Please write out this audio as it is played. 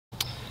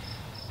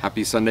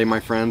Happy Sunday,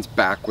 my friends.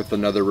 Back with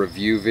another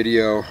review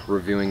video,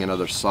 reviewing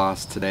another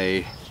sauce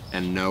today.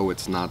 And no,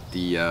 it's not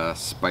the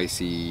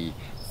spicy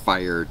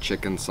fire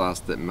chicken sauce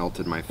that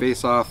melted my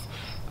face off,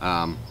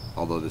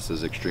 although this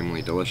is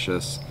extremely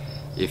delicious.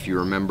 If you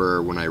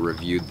remember when I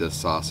reviewed this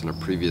sauce in a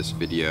previous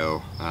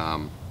video,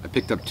 I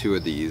picked up 2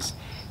 of these,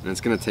 and it's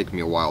going to take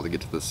me a while to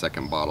get to the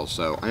second bottle,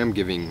 so I am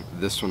giving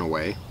this one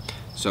away.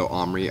 So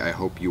Omri, I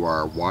hope you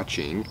are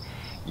watching.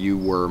 You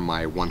were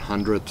my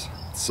 100th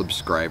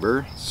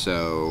subscriber,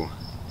 so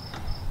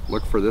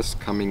look for this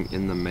coming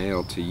in the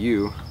mail to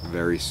you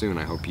very soon.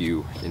 I hope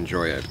you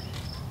enjoy it.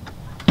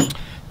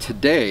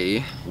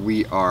 Today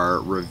we are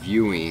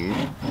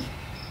reviewing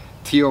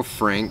Tío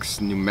Frank's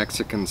New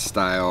Mexican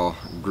style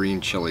green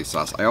chili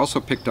sauce. I also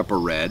picked up a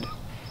red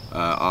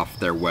off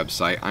their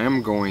website. I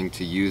am going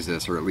to use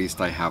this, or at least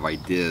I have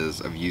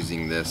ideas of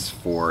using this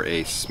for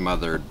a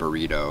smothered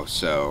burrito,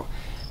 so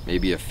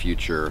maybe a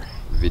future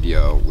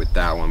video with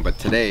that one. But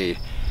today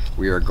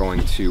we are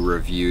going to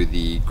review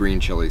the green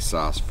chili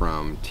sauce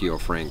from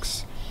Tío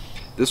Frank's.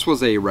 This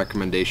was a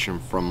recommendation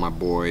from my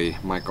boy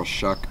Michael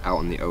Shuck out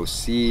in the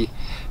OC.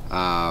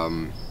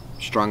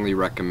 Strongly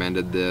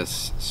recommended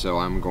this, so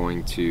I'm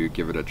going to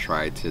give it a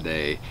try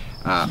today.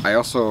 I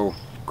also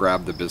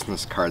grabbed the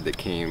business card that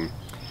came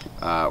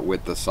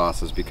with the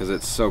sauces because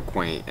it's so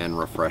quaint and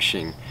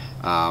refreshing,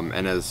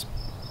 and as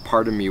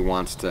part of me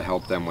wants to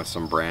help them with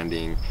some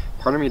branding,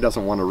 part of me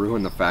doesn't want to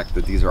ruin the fact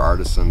that these are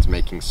artisans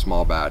making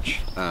small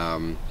batch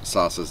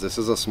sauces. This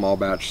is a small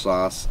batch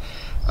sauce.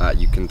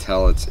 You can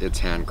tell it's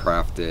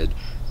handcrafted.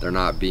 They're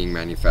not being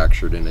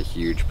manufactured in a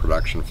huge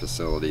production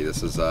facility.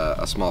 This is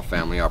a small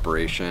family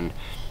operation,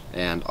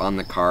 and on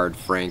the card,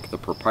 Frank, the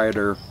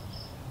proprietor,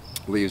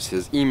 leaves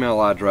his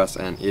email address,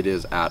 and it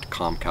is at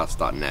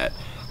comcast.net.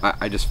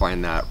 I just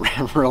find that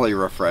really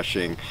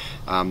refreshing,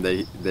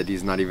 that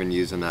he's not even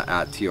using the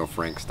at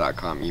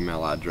tiofranks.com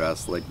email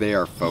address. Like, they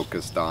are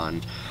focused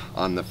on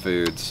the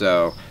food.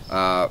 So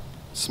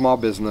small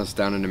business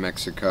down in New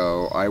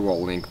Mexico. I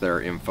will link their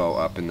info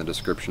up in the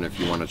description if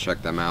you want to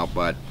check them out.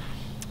 But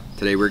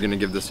today we're going to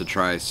give this a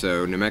try.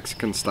 So New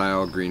Mexican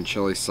style green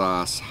chili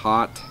sauce,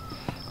 hot.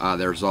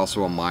 There's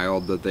also a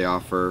mild that they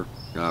offer,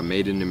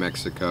 made in New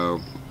Mexico.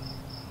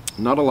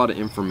 Not a lot of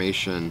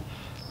information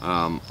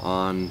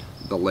on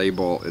the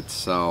label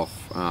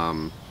itself.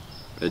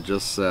 It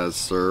just says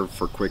serve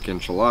for quick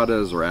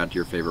enchiladas or add to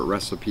your favorite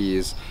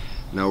recipes.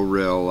 No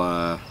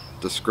real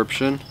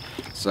description,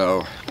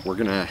 so we're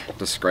gonna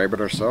describe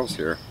it ourselves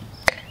here.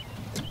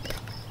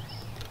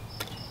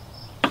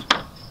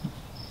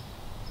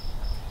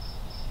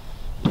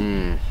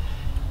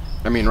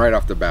 I mean, right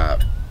off the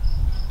bat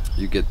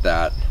you get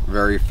that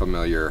very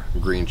familiar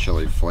green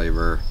chili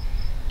flavor.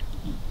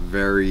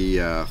 Very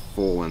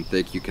full and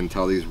thick. You can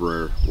tell these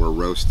were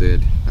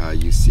roasted.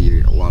 You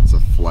see lots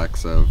of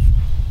flecks of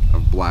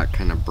black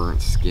kind of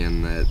burnt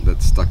skin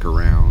that stuck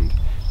around.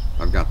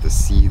 I've got the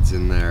seeds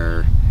in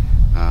there.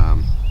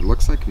 It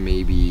looks like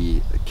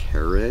maybe a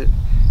carrot.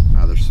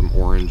 There's some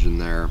orange in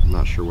there. I'm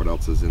not sure what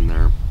else is in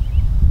there.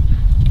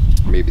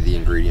 Maybe the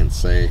ingredients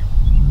say.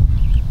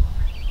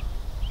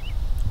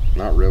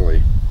 Not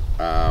really.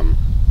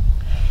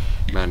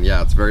 Man,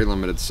 yeah, it's very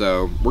limited,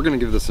 so we're gonna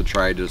give this a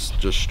try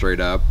just straight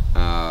up,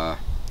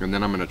 and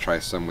then I'm gonna try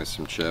some with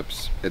some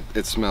chips.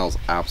 It smells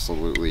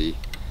absolutely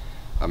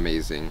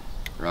amazing.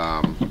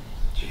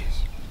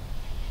 Jeez.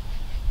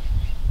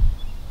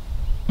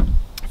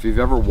 If you've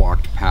ever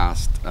walked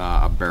past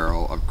a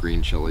barrel of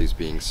green chilies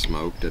being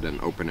smoked at an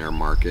open-air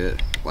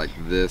market, like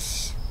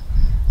this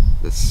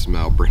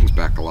smell brings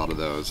back a lot of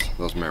those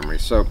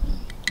memories. So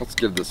let's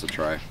give this a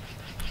try.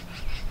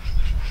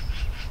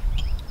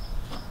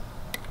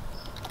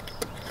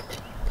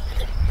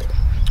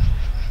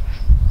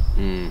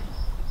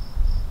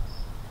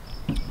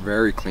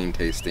 Very clean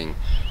tasting.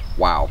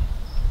 Wow.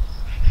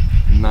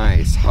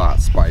 Nice hot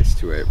spice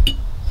to it.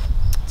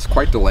 It's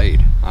quite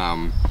delayed.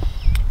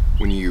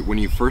 When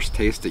you first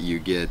taste it, you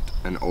get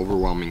an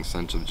overwhelming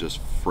sense of just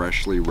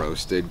freshly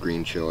roasted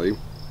green chili,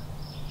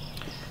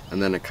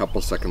 and then a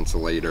couple seconds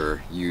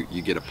later you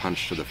get a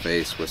punch to the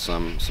face with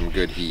some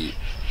good heat,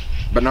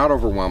 but not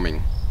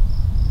overwhelming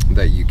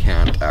that you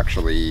can't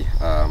actually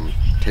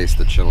taste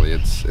the chili.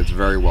 It's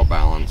very well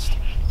balanced.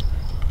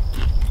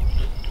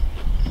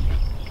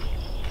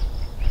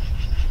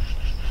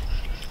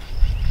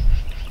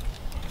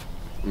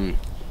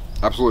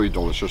 Absolutely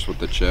delicious with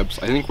the chips.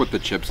 I think with the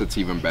chips it's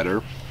even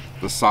better.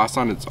 The sauce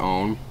on its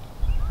own,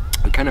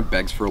 it kind of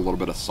begs for a little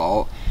bit of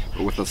salt,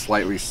 but with a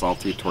slightly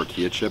salty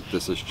tortilla chip,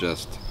 this is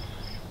just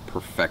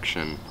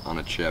perfection on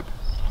a chip.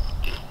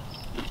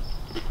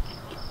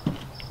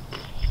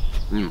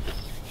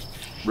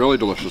 Really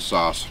delicious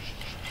sauce.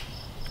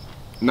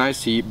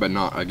 Nice heat, but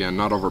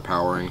not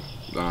overpowering.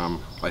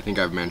 I think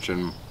I've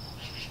mentioned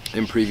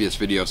in previous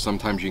videos,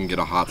 sometimes you can get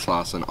a hot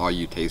sauce and all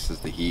you taste is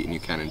the heat and you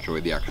can't enjoy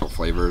the actual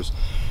flavors.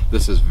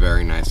 This is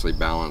very nicely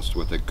balanced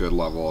with a good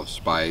level of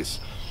spice,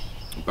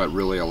 but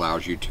really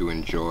allows you to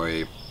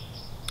enjoy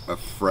a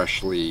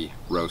freshly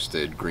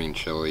roasted green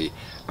chili.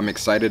 I'm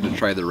excited to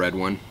try the red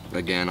one.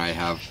 Again, I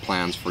have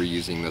plans for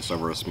using this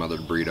over a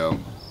smothered burrito.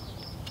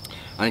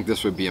 I think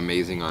this would be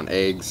amazing on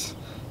eggs.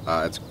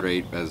 It's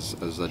great as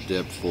a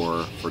dip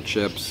for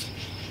chips.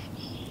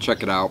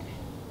 Check it out.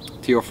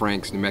 Tío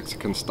Frank's New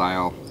Mexican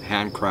style,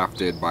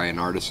 handcrafted by an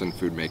artisan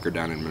food maker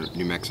down in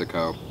New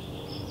Mexico.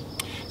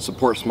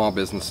 Support small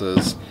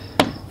businesses.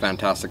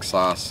 Fantastic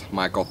sauce.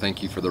 Michael,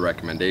 thank you for the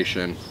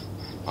recommendation.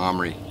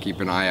 Omri, keep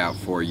an eye out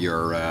for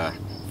your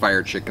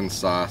fire chicken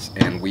sauce,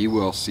 and we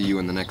will see you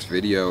in the next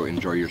video.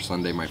 Enjoy your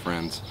Sunday, my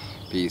friends.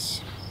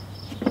 Peace.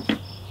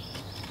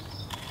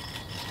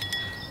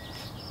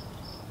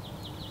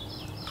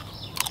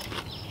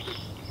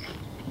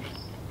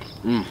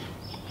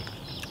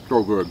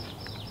 So good.